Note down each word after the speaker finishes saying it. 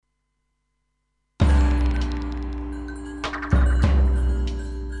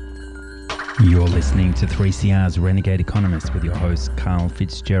You're listening to 3CR's Renegade Economist with your host, Carl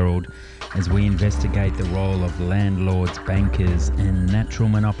Fitzgerald, as we investigate the role of landlords, bankers, and natural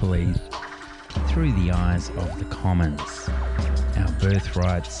monopolies through the eyes of the commons. Our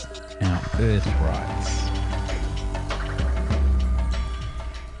birthrights, our earth rights.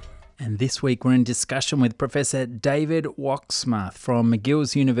 And this week we're in discussion with Professor David Wachsmuth from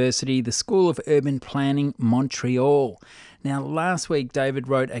McGill's University, the School of Urban Planning, Montreal. Now, last week David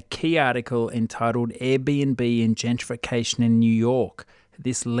wrote a key article entitled Airbnb and Gentrification in New York.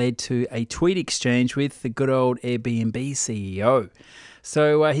 This led to a tweet exchange with the good old Airbnb CEO.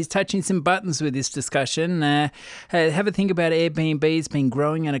 So he's touching some buttons with this discussion. Have a think about Airbnb. It's been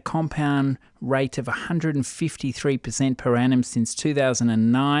growing at a compound rate of 153% per annum since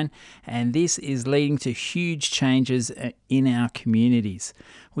 2009, and this is leading to huge changes in our communities.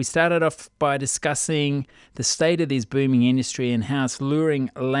 We started off by discussing the state of this booming industry and how it's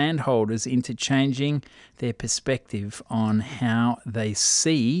luring landholders into changing their perspective on how they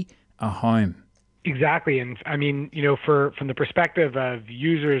see a home. Exactly. And I mean, from the perspective of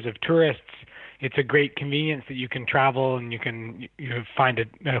users, of tourists, it's a great convenience that you can travel and you can find a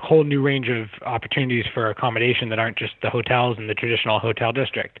whole new range of opportunities for accommodation that aren't just the hotels in the traditional hotel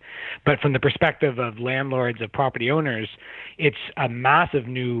district. But from the perspective of landlords, of property owners, it's a massive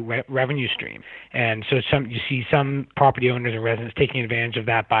new revenue stream. And so you see some property owners and residents taking advantage of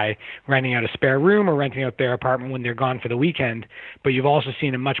that by renting out a spare room or renting out their apartment when they're gone for the weekend. But you've also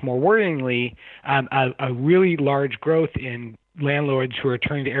seen, and much more worryingly, a really large growth in landlords who are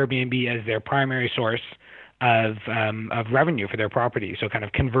turning to Airbnb as their primary source of revenue for their property. So kind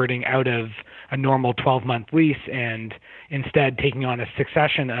of converting out of a normal 12-month lease and instead taking on a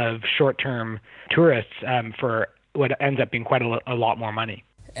succession of short-term tourists for what ends up being quite a lot more money.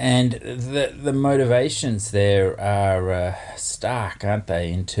 And the motivations there are stark, aren't they,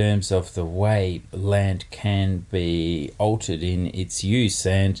 in terms of the way land can be altered in its use.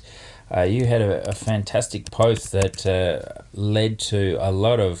 And you had a fantastic post that led to a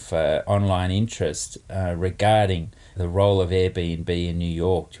lot of online interest regarding the role of Airbnb in New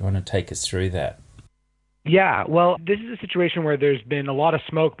York. Do you want to take us through that? Yeah, well, this is a situation where there's been a lot of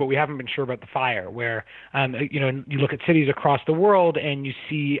smoke, but we haven't been sure about the fire, where, you look at cities across the world and you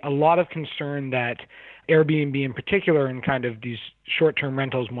see a lot of concern that Airbnb in particular and kind of these short-term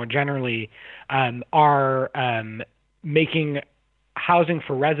rentals more generally are making housing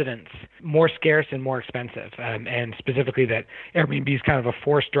for residents more scarce and more expensive, and specifically that Airbnb is kind of a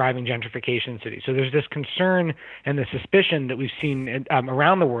force driving gentrification in cities. So there's this concern and the suspicion that we've seen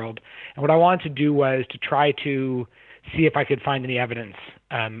around the world. And what I wanted to do was to try to see if I could find any evidence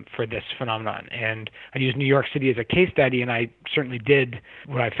for this phenomenon. And I used New York City as a case study, and I certainly did.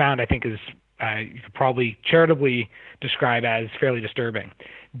 What I found, I think, is you could probably charitably describe as fairly disturbing.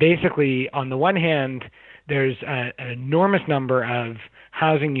 Basically, on the one hand, there's an enormous number of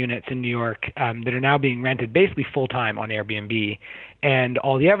housing units in New York that are now being rented basically full-time on Airbnb. And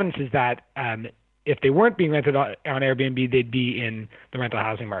all the evidence is that if they weren't being rented on Airbnb, they'd be in the rental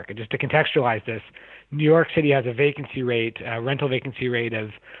housing market. Just to contextualize this, New York City has a vacancy rate, rental vacancy rate of,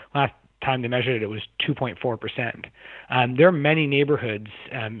 last time they measured it, it was 2.4%. There are many neighborhoods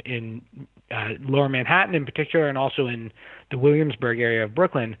in Lower Manhattan in particular, and also in the Williamsburg area of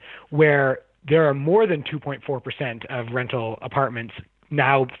Brooklyn, where there are more than 2.4% of rental apartments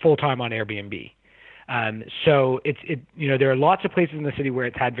now full-time on Airbnb. So there are lots of places in the city where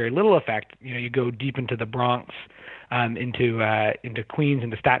it's had very little effect. You go deep into the Bronx, into Queens,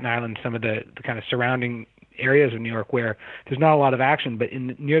 into Staten Island, some of the kind of surrounding areas of New York where there's not a lot of action. But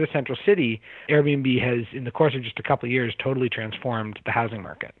near the central city, Airbnb has, in the course of just a couple of years, totally transformed the housing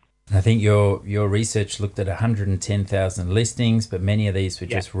market. I think your research looked at 110,000 listings, but many of these were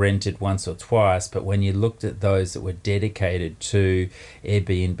just rented once or twice. But when you looked at those that were dedicated to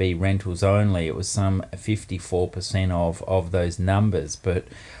Airbnb rentals only, it was some 54% of those numbers. But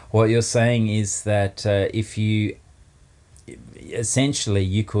what you're saying is that if you essentially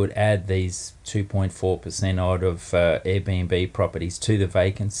you could add these 2.4% odd of Airbnb properties to the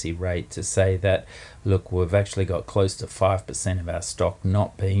vacancy rate to say that, look, we've actually got close to 5% of our stock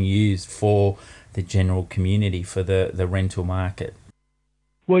not being used for the general community, for the rental market.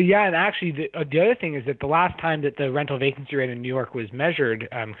 Well, yeah, and actually the other thing is that the last time that the rental vacancy rate in New York was measured,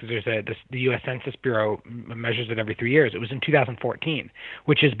 because the U.S. Census Bureau measures it every 3 years, it was in 2014,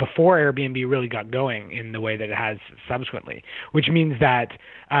 which is before Airbnb really got going in the way that it has subsequently, which means that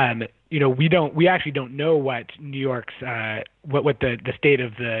we actually don't know what New York's what the state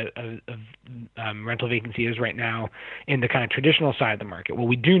of the rental vacancy is right now in the kind of traditional side of the market. What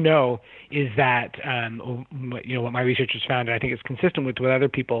we do know is that what my researchers found, and I think it's consistent with what other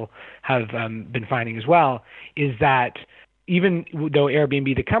people have been finding as well, is that even though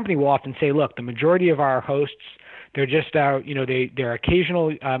Airbnb, the company, will often say, look, the majority of our hosts, they're just out, they're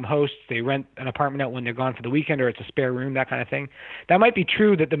occasional hosts. They rent an apartment out when they're gone for the weekend, or it's a spare room, that kind of thing. That might be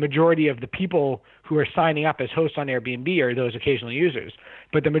true that the majority of the people who are signing up as hosts on Airbnb are those occasional users.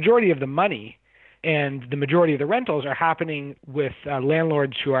 But the majority of the money and the majority of the rentals are happening with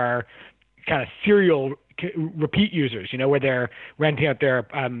landlords who are kind of serial repeat users, where they're renting out their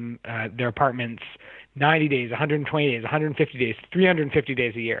apartments 90 days, 120 days, 150 days, 350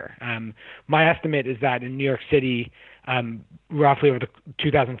 days a year. My estimate is that in New York City, roughly over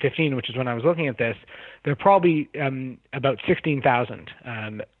 2015, which is when I was looking at this, there are probably about 16,000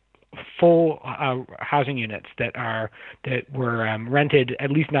 full housing units that were rented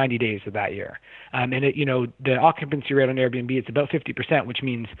at least 90 days of that year. And the occupancy rate on Airbnb, it's about 50%, which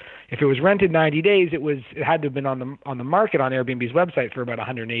means if it was rented 90 days, it had to have been on the market on Airbnb's website for about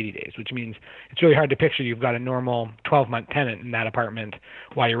 180 days, which means it's really hard to picture you've got a normal 12-month tenant in that apartment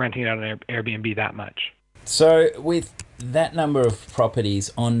while you're renting it out on Airbnb that much. So with that number of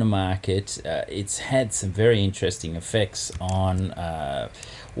properties on the market, it's had some very interesting effects on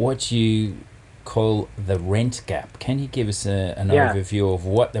what you call the rent gap. Can you give us an overview of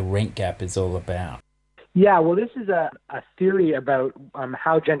what the rent gap is all about? Yeah, well, this is a theory about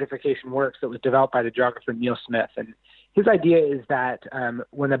how gentrification works that was developed by the geographer Neil Smith. And his idea is that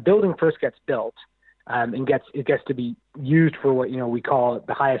when a building first gets built, it gets to be used for what we call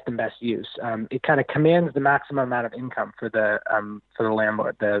the highest and best use. It kind of commands the maximum amount of income for the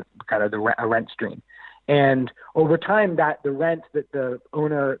landlord, the rent stream. And over time, the rent that the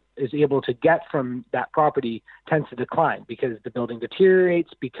owner is able to get from that property tends to decline because the building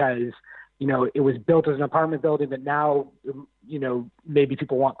deteriorates, because it was built as an apartment building, but now maybe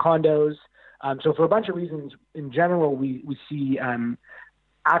people want condos. So for a bunch of reasons, in general, we see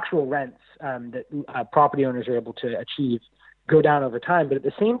actual rents that property owners are able to achieve go down over time. But at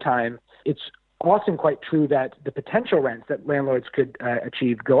the same time, it's often quite true that the potential rents that landlords could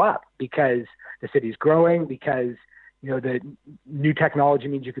achieve go up because the city's growing, because the new technology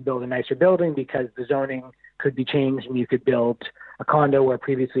means you could build a nicer building, because the zoning could be changed and you could build a condo where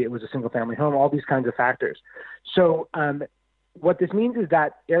previously it was a single-family home, all these kinds of factors. So what this means is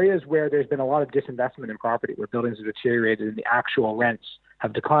that areas where there's been a lot of disinvestment in property, where buildings have deteriorated and the actual rents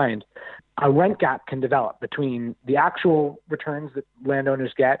have declined, a rent gap can develop between the actual returns that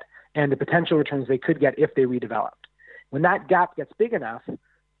landowners get and the potential returns they could get if they redeveloped. When that gap gets big enough,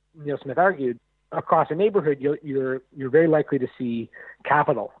 Neil Smith argued, across a neighborhood, you're very likely to see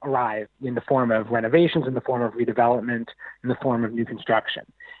capital arrive in the form of renovations, in the form of redevelopment, in the form of new construction.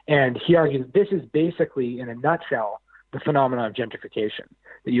 And he argued this is basically, in a nutshell, the phenomenon of gentrification,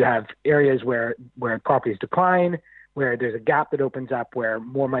 that you have areas where properties decline, where there's a gap that opens up, where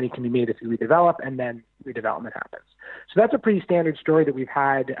more money can be made if you redevelop, and then redevelopment happens. So that's a pretty standard story that we've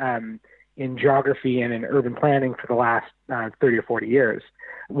had in geography and in urban planning for the last 30 or 40 years.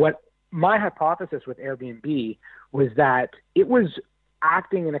 What my hypothesis with Airbnb was that it was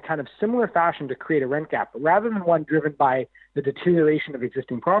acting in a kind of similar fashion to create a rent gap, but rather than one driven by the deterioration of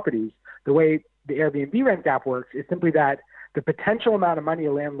existing properties, the way the Airbnb rent gap works is simply that the potential amount of money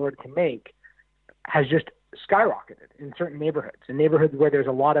a landlord can make has just skyrocketed in certain neighborhoods. In neighborhoods where there's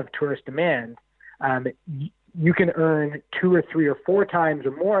a lot of tourist demand, you can earn 2 or 3 or 4 times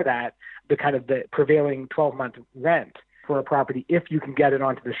or more that the prevailing 12-month rent for a property if you can get it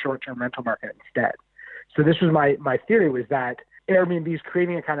onto the short-term rental market instead. So this was my theory, was that Airbnb is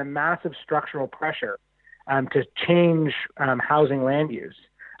creating a kind of massive structural pressure to change housing land use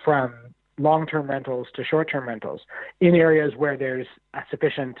from long-term rentals to short-term rentals in areas where there's a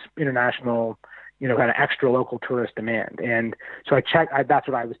sufficient international, kind of extra local tourist demand. And so I checked, that's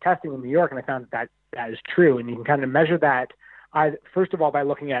what I was testing in New York, and I found that is true. And you can kind of measure that, first of all, by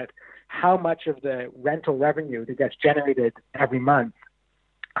looking at how much of the rental revenue that gets generated every month,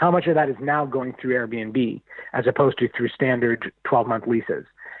 how much of that is now going through Airbnb as opposed to through standard 12-month leases.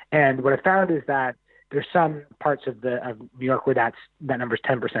 And what I found is that there's some parts of New York where that number is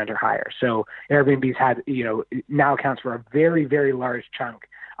 10% or higher. So Airbnb's now accounts for a very, very large chunk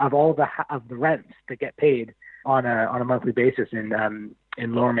of all of the rents that get paid on a monthly basis in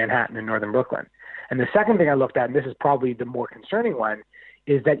Lower Manhattan and Northern Brooklyn. And the second thing I looked at, and this is probably the more concerning one,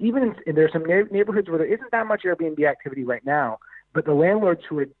 is that even there are some neighborhoods where there isn't that much Airbnb activity right now, but the landlords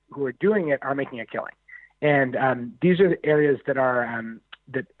who are doing it are making a killing. And these are the areas that are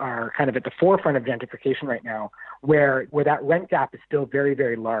that are kind of at the forefront of gentrification right now, where that rent gap is still very,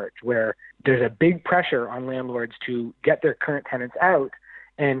 very large, where there's a big pressure on landlords to get their current tenants out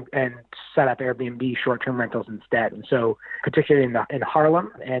and set up Airbnb short-term rentals instead. And so particularly in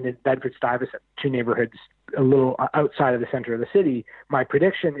Harlem and in Bedford-Stuyvesant, two neighborhoods a little outside of the center of the city, my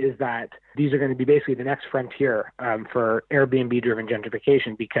prediction is that these are going to be basically the next frontier for Airbnb-driven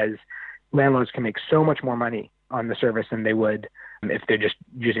gentrification, because landlords can make so much more money on the service than they would if they're just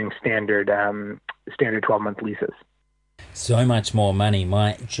using standard 12-month leases. So much more money.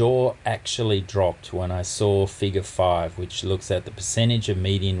 My jaw actually dropped when I saw Figure 5, which looks at the percentage of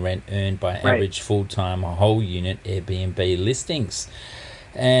median rent earned by average full-time whole unit Airbnb listings.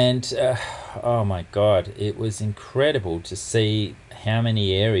 And, oh my God, it was incredible to see how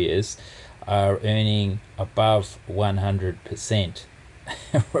many areas are earning above 100%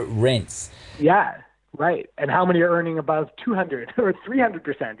 rents. Yeah, right. And how many are earning above 200 or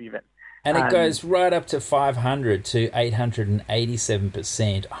 300% even? And it goes right up to 500 to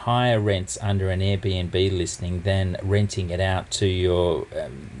 887% higher rents under an Airbnb listing than renting it out to your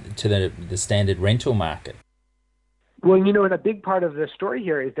to the standard rental market. Well, and a big part of the story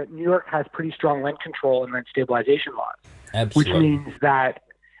here is that New York has pretty strong rent control and rent stabilization laws. Absolutely. Which means that,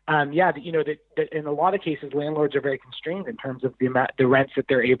 that in a lot of cases, landlords are very constrained in terms of the rents that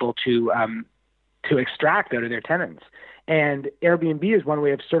they're able to extract out of their tenants. And Airbnb is one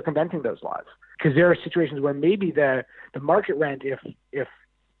way of circumventing those laws, because there are situations where maybe the market rent, if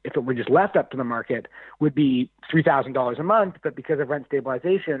it were just left up to the market, would be $3,000 a month, but because of rent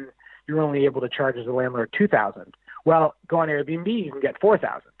stabilization, you're only able to charge as a landlord $2,000. Well, go on Airbnb, you can get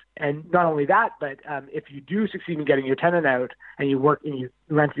 $4,000. And not only that, but if you do succeed in getting your tenant out and you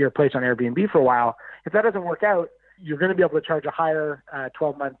rent your place on Airbnb for a while, if that doesn't work out, you're going to be able to charge a higher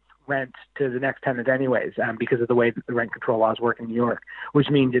 12-month rent to the next tenant anyways, because of the way that the rent control laws work in New York, which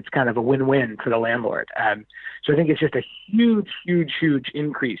means it's kind of a win-win for the landlord. So I think it's just a huge, huge, huge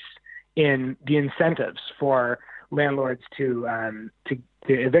increase in the incentives for landlords to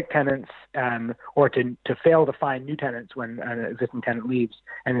evict tenants or to fail to find new tenants when an existing tenant leaves,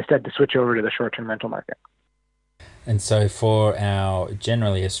 and instead to switch over to the short-term rental market. And so for our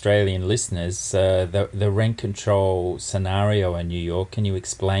generally Australian listeners, the rent control scenario in New York, can you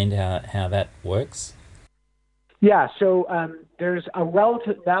explain how that works? Yeah, so there's a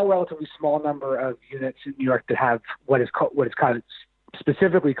relatively small number of units in New York that have what is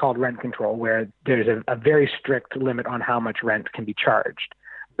specifically called rent control, where there's a very strict limit on how much rent can be charged.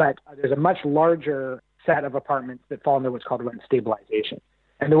 But there's a much larger set of apartments that fall under what's called rent stabilization.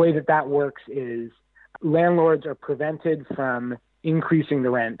 And the way that works is landlords are prevented from increasing the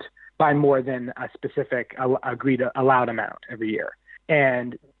rent by more than a specific agreed allowed amount every year.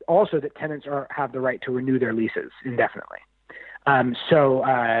 And also that tenants have the right to renew their leases indefinitely.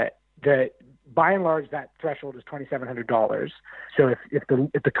 By and large, that threshold is $2,700. So if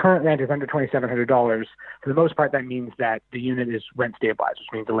the current rent is under $2,700, for the most part, that means that the unit is rent stabilized,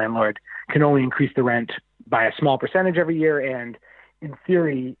 which means the landlord can only increase the rent by a small percentage every year, and in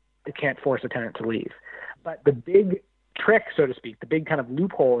theory, it can't force a tenant to leave. But the big trick, so to speak, the big kind of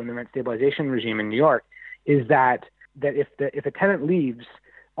loophole in the rent stabilization regime in New York is that if a tenant leaves,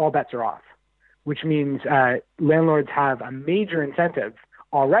 all bets are off, which means landlords have a major incentive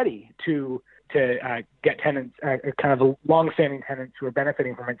already to get tenants, kind of long-standing tenants who are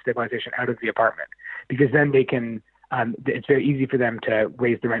benefiting from rent stabilization out of the apartment, because then they can, it's very easy for them to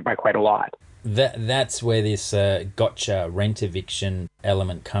raise the rent by quite a lot. That's where this gotcha rent eviction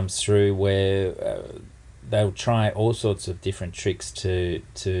element comes through, where they'll try all sorts of different tricks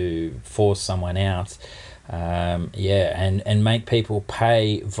to force someone out. And make people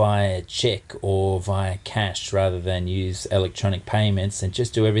pay via check or via cash rather than use electronic payments, and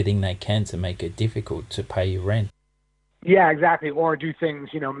just do everything they can to make it difficult to pay your rent. Yeah, exactly. Or do things,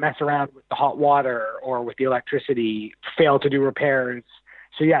 mess around with the hot water or with the electricity, fail to do repairs.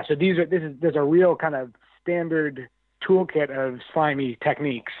 So there's a real kind of standard toolkit of slimy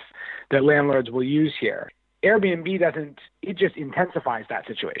techniques that landlords will use here. Airbnb it just intensifies that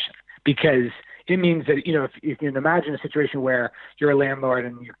situation, because it means that, if you can imagine a situation where you're a landlord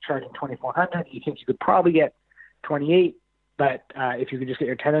and you're charging $2,400, you think you could probably get $2,800, but if you could just get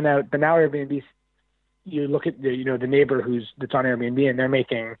your tenant out. But now Airbnb, you look at the neighbor that's on Airbnb and they're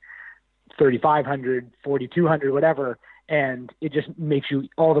making $3,500, $4,200, whatever, and it just makes you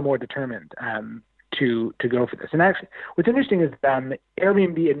all the more determined to go for this. And actually, what's interesting is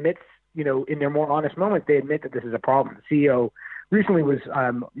Airbnb admits, in their more honest moments, they admit that this is a problem. The CEO recently was,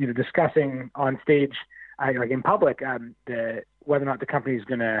 discussing on stage like in public, whether or not the company is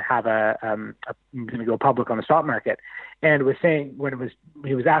going to have going to go public on the stock market, and was saying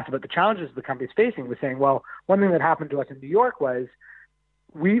he was asked about the challenges the company is facing, was saying, well, one thing that happened to us in New York was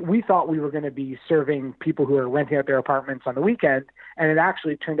we thought we were going to be serving people who are renting out their apartments on the weekend, and it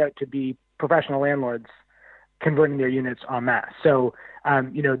actually turned out to be professional landlords converting their units en masse. So,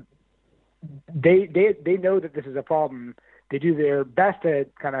 they know that this is a problem. They do their best to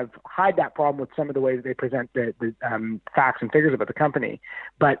kind of hide that problem with some of the ways that they present the facts and figures about the company.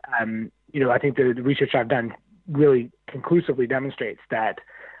 But, I think the research I've done really conclusively demonstrates that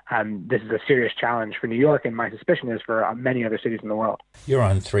this is a serious challenge for New York, and my suspicion is for many other cities in the world. You're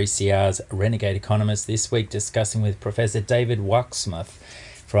on 3CR's Renegade Economist this week, discussing with Professor David Wachsmuth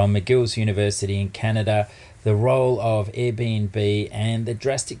from McGill's University in Canada the role of Airbnb and the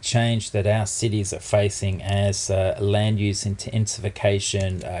drastic change that our cities are facing as land use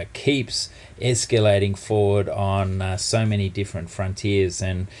intensification keeps escalating forward on so many different frontiers.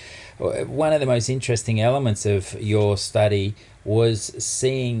 And one of the most interesting elements of your study was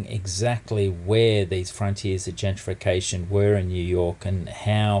seeing exactly where these frontiers of gentrification were in New York and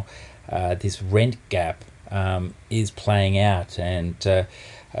how this rent gap is playing out. And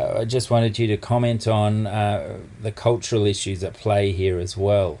I just wanted you to comment on the cultural issues at play here as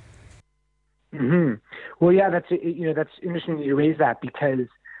well. Mm-hmm. Well, yeah, that's interesting that you raise that, because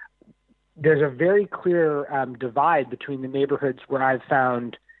there's a very clear divide between the neighborhoods where I've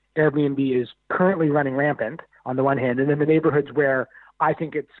found Airbnb is currently running rampant on the one hand, and then the neighborhoods where I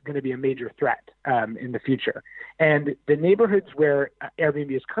think it's going to be a major threat in the future. And the neighborhoods where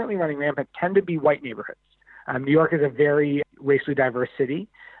Airbnb is currently running rampant tend to be white neighborhoods. New York is a very racially diverse city,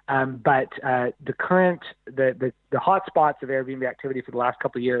 but the hot spots of Airbnb activity for the last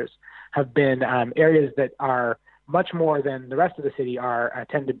couple of years have been areas that are much more than the rest of the city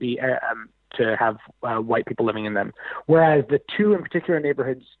tend to be to have white people living in them. Whereas the two in particular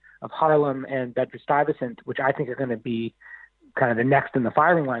neighborhoods of Harlem and Bedford-Stuyvesant, which I think are going to be kind of the next in the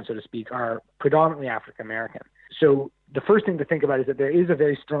firing line, so to speak, are predominantly African American. So the first thing to think about is that there is a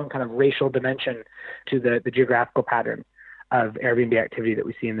very strong kind of racial dimension to the geographical pattern of Airbnb activity that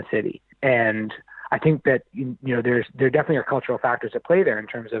we see in the city. And I think that there definitely are cultural factors at play there in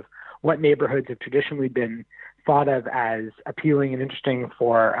terms of what neighborhoods have traditionally been thought of as appealing and interesting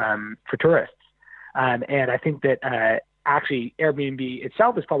for tourists. And I think that actually Airbnb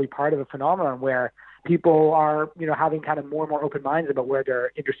itself is probably part of a phenomenon where people are, having kind of more and more open minds about where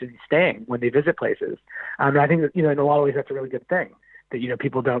they're interested in staying when they visit places. And I think that, in a lot of ways, that's a really good thing, that,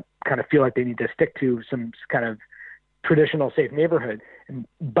 people don't kind of feel like they need to stick to some kind of traditional safe neighborhood.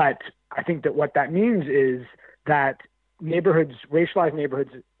 But I think that what that means is that neighborhoods, racialized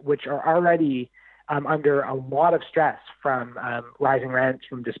neighborhoods, which are already under a lot of stress from rising rents,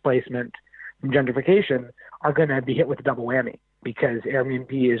 from displacement, from gentrification, are going to be hit with a double whammy, because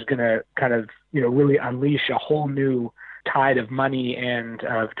Airbnb is going to kind of, really unleash a whole new tide of money and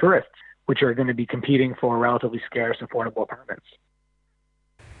of tourists, which are going to be competing for relatively scarce, affordable apartments.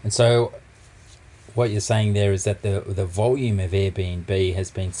 And so what you're saying there is that the volume of Airbnb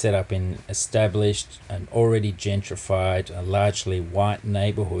has been set up in established and already gentrified, largely white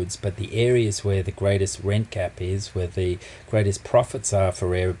neighborhoods, but the areas where the greatest rent gap is, where the greatest profits are for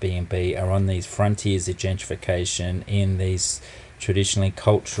Airbnb, are on these frontiers of gentrification in these traditionally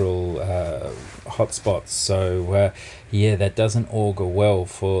cultural hotspots. So, that doesn't augur well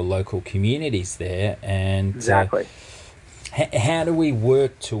for local communities there. And exactly. How do we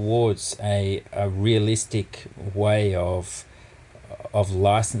work towards a realistic way of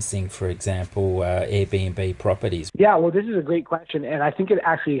licensing, for example, Airbnb properties? Yeah, well, this is a great question, and I think it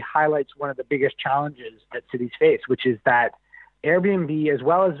actually highlights one of the biggest challenges that cities face, which is that Airbnb, as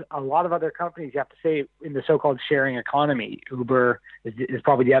well as a lot of other companies, you have to say, in the so-called sharing economy, Uber is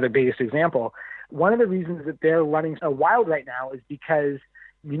probably the other biggest example. One of the reasons that they're running so wild right now is because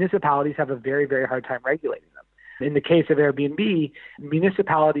municipalities have a very, very hard time regulating them. In the case of Airbnb,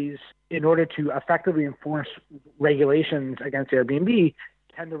 municipalities, in order to effectively enforce regulations against Airbnb,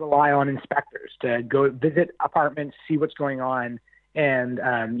 tend to rely on inspectors to go visit apartments, see what's going on, and,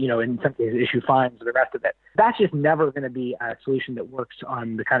 in some cases issue fines or the rest of it. That's just never going to be a solution that works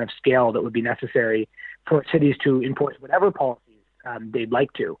on the kind of scale that would be necessary for cities to enforce whatever policies they'd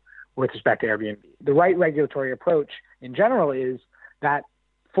like to with respect to Airbnb. The right regulatory approach in general is that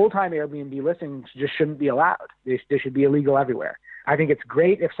full-time Airbnb listings just shouldn't be allowed. They should be illegal everywhere. I think it's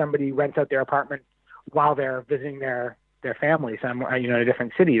great if somebody rents out their apartment while they're visiting their family somewhere, in a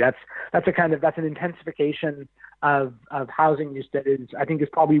different city. That's an intensification of housing use that is, I think, is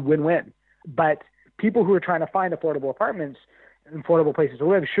probably win-win. But people who are trying to find affordable apartments, affordable places to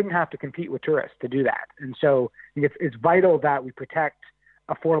live shouldn't have to compete with tourists to do that. And so I think it's vital that we protect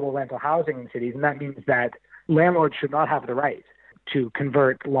affordable rental housing in cities, and that means that landlords should not have the right to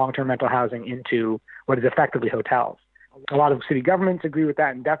convert long-term rental housing into what is effectively hotels. A lot of city governments agree with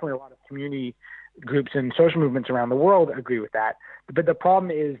that, and definitely a lot of community groups and social movements around the world agree with that. But the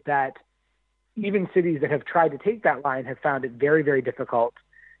problem is that even cities that have tried to take that line have found it very, very difficult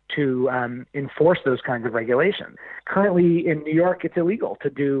to enforce those kinds of regulations. Currently in New York, it's illegal to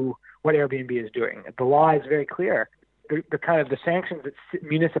do what Airbnb is doing. The law is very clear. The kind of the sanctions that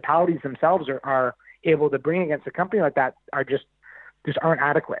municipalities themselves are able to bring against a company like that are just aren't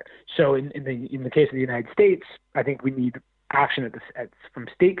adequate. So in the case of the United States, I think we need action from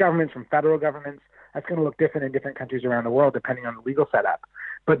state governments, from federal governments. That's going to look different in different countries around the world, depending on the legal setup.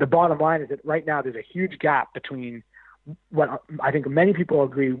 But the bottom line is that right now there's a huge gap between what I think many people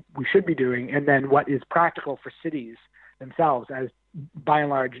agree we should be doing and then what is practical for cities themselves, as by and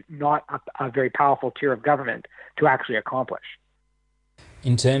large not a very powerful tier of government to actually accomplish.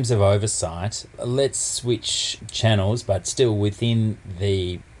 In terms of oversight, let's switch channels, but still within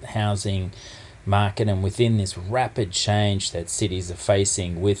the housing market and within this rapid change that cities are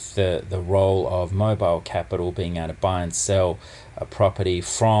facing with the role of mobile capital being able to buy and sell a property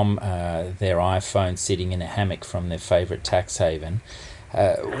from their iPhone sitting in a hammock from their favourite tax haven.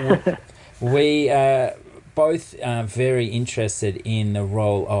 We both are very interested in the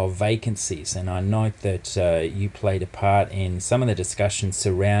role of vacancies, and I note that you played a part in some of the discussions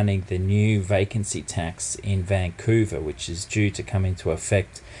surrounding the new vacancy tax in Vancouver, which is due to come into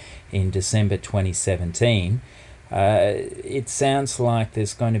effect in December 2017. It sounds like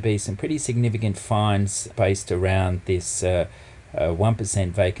there's going to be some pretty significant fines based around this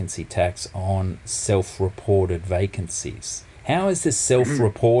 1% vacancy tax on self-reported vacancies. How is this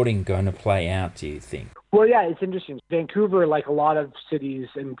self-reporting going to play out, do you think? Well, yeah, it's interesting. Vancouver, like a lot of cities,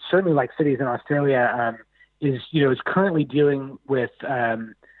 and certainly like cities in Australia, is currently dealing with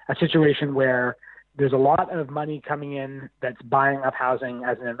a situation where there's a lot of money coming in that's buying up housing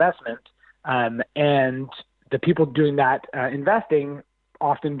as an investment, and the people doing that investing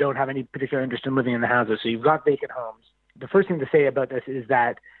often don't have any particular interest in living in the houses. So you've got vacant homes. The first thing to say about this is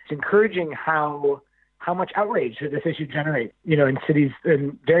that it's encouraging how much outrage this issue generates. In cities,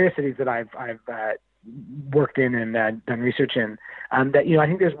 in various cities that I've worked in and done research in, that I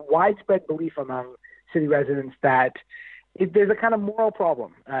think there's widespread belief among city residents that there's a kind of moral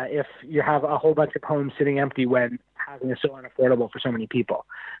problem if you have a whole bunch of homes sitting empty when housing is so unaffordable for so many people.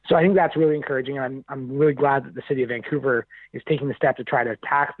 So I think that's really encouraging. I'm really glad that the city of Vancouver is taking the step to try to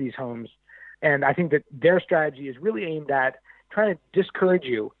tax these homes. And I think that their strategy is really aimed at trying to discourage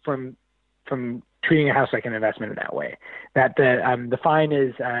you from treating a house like an investment in that way. That the fine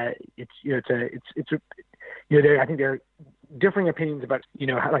is I think there are differing opinions about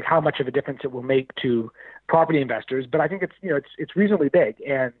how much of a difference it will make to property investors, but I think it's reasonably big.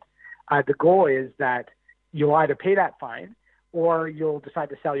 And the goal is that you'll either pay that fine or you'll decide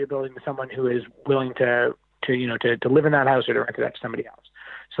to sell your building to someone who is willing to live in that house or to rent it out to somebody else.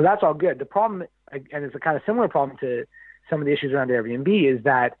 So that's all good. The problem, and it's a kind of similar problem to some of the issues around Airbnb, is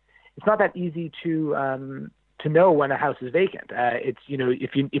that it's not that easy to know when a house is vacant. If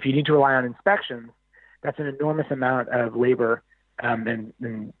you need to rely on inspections, that's an enormous amount of labor and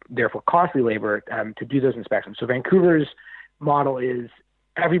therefore costly labor to do those inspections. So Vancouver's model is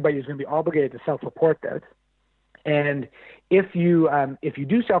everybody's going to be obligated to self-report this, and if you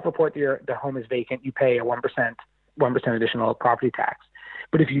do self-report the home is vacant, you pay a 1% additional property tax.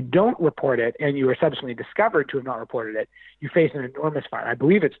 But if you don't report it and you are subsequently discovered to have not reported it, you face an enormous fine. I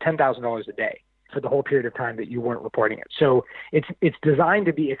believe it's $10,000 a day for the whole period of time that you weren't reporting it. So it's designed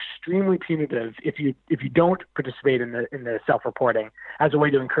to be extremely punitive if you don't participate in the self-reporting, as a way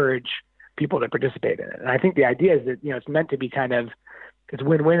to encourage people to participate in it. And I think the idea is that it's meant to be it's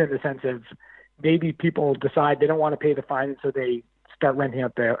win-win in the sense of maybe people decide they don't want to pay the fine, and so they start renting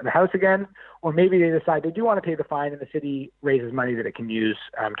out the house again, or maybe they decide they do want to pay the fine and the city raises money that it can use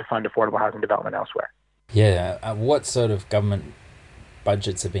to fund affordable housing development elsewhere. Yeah, what sort of government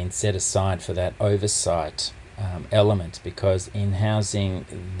budgets have been set aside for that oversight element? Because in housing,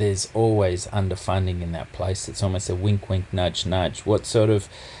 there's always underfunding in that place. It's almost a wink, wink, nudge, nudge. What sort of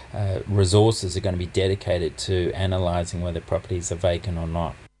resources are going to be dedicated to analysing whether properties are vacant or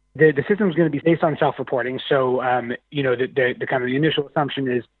not? The system is going to be based on self-reporting. So, the kind of the initial assumption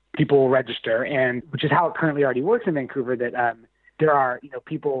is people will register, and which is how it currently already works in Vancouver, that there are,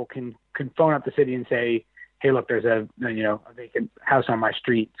 people can phone up the city and say, hey, look, there's a vacant house on my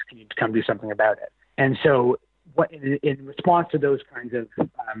street. Can you come do something about it? And so what in response to those kinds of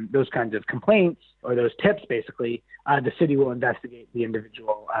complaints or those tips, basically, the city will investigate the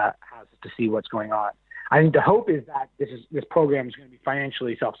individual houses to see what's going on. I think the hope is that this program is going to be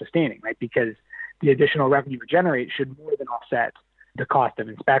financially self-sustaining, right? Because the additional revenue we generate should more than offset the cost of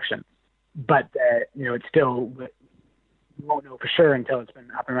inspection. But it's still, we won't know for sure until it's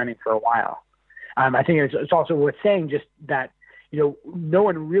been up and running for a while. I think it's also worth saying just that no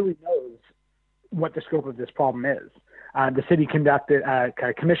one really knows what the scope of this problem is. The city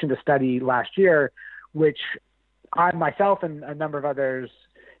commissioned a study last year, which I myself and a number of others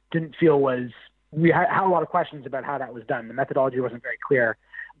didn't feel we had a lot of questions about how that was done. The methodology wasn't very clear,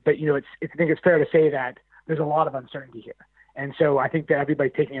 but I think it's fair to say that there's a lot of uncertainty here. And so I think that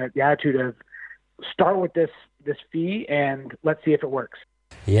everybody's taking the attitude of start with this fee and let's see if it works.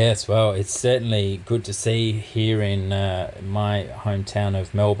 Yes, well, it's certainly good to see here in my hometown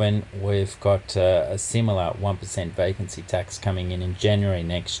of Melbourne. We've got a similar 1% vacancy tax coming in January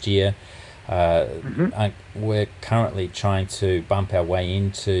next year. We're currently trying to bump our way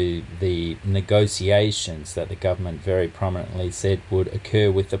into the negotiations that the government very prominently said would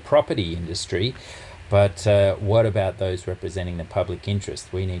occur with the property industry. But what about those representing the public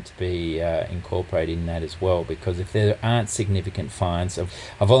interest? We need to be incorporated in that as well, because if there aren't significant fines,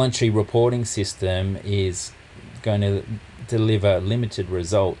 a voluntary reporting system is going to deliver limited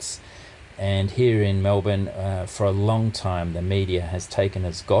results. And here in Melbourne, for a long time, the media has taken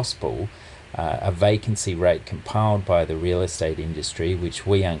as gospel a vacancy rate compiled by the real estate industry, which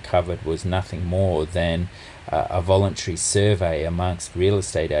we uncovered was nothing more than a voluntary survey amongst real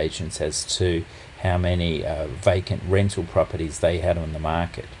estate agents as to how many vacant rental properties they had on the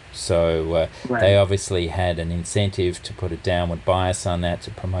market. So they obviously had an incentive to put a downward bias on that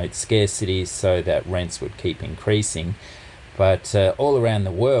to promote scarcity so that rents would keep increasing. But all around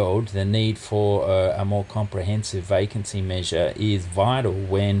the world, the need for a more comprehensive vacancy measure is vital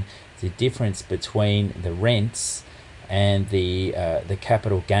when the difference between the rents and the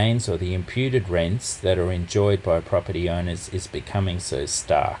capital gains or the imputed rents that are enjoyed by property owners is becoming so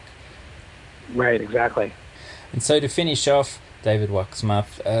stark. Right, exactly. And so to finish off, David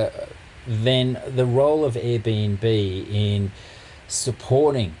Wachsmuth, then the role of Airbnb in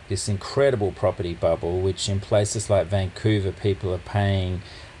supporting this incredible property bubble, which in places like Vancouver, people are paying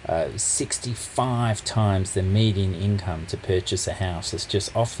 65 times the median income to purchase a house. It's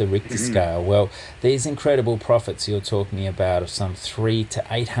just off the Richter scale. Well, these incredible profits you're talking about of some 300 to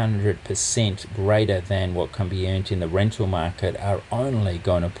 800% greater than what can be earned in the rental market are only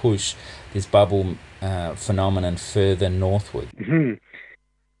going to push this bubble phenomenon further northward.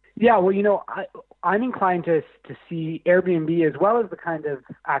 Yeah, well, I'm inclined to see Airbnb, as well as the kind of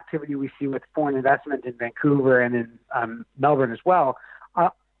activity we see with foreign investment in Vancouver and in Melbourne as well.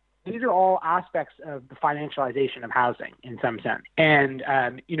 These are all aspects of the financialization of housing in some sense. And, I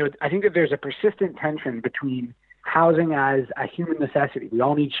think that there's a persistent tension between housing as a human necessity. We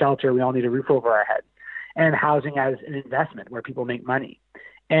all need shelter. We all need a roof over our heads. And housing as an investment where people make money.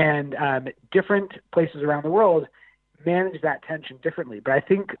 And different places around the world manage that tension differently. But I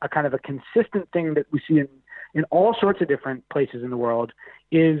think a kind of a consistent thing that we see in all sorts of different places in the world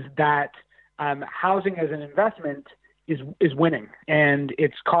is that housing as an investment is winning, and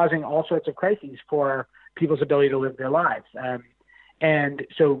it's causing all sorts of crises for people's ability to live their lives. And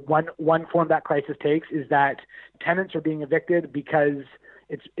so one form that crisis takes is that tenants are being evicted because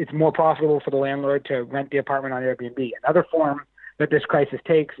it's more profitable for the landlord to rent the apartment on Airbnb. Another form that this crisis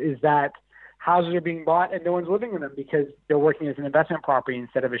takes is that houses are being bought and no one's living in them because they're working as an investment property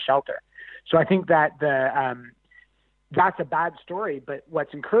instead of a shelter. So I think that that's a bad story. But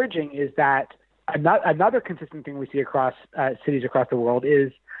what's encouraging is that another consistent thing we see across cities across the world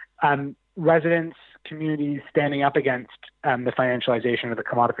is residents, communities standing up against the financialization or the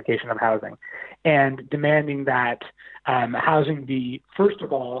commodification of housing, and demanding that housing be, first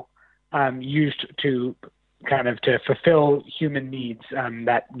of all, used to fulfill human needs,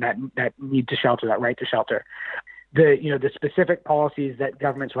 that need to shelter, that right to shelter. The specific policies that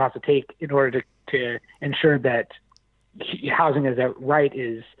governments will have to take in order to ensure that housing as a right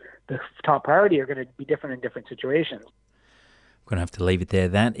is the top priority are going to be different in different situations. I'm going to have to leave it there.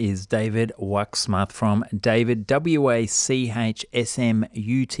 That is David Wachsmuth from David,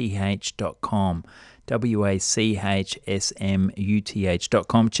 WACHSMUTH.com.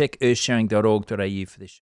 WACHSMUTH.com. Check earthsharing.org.au for this.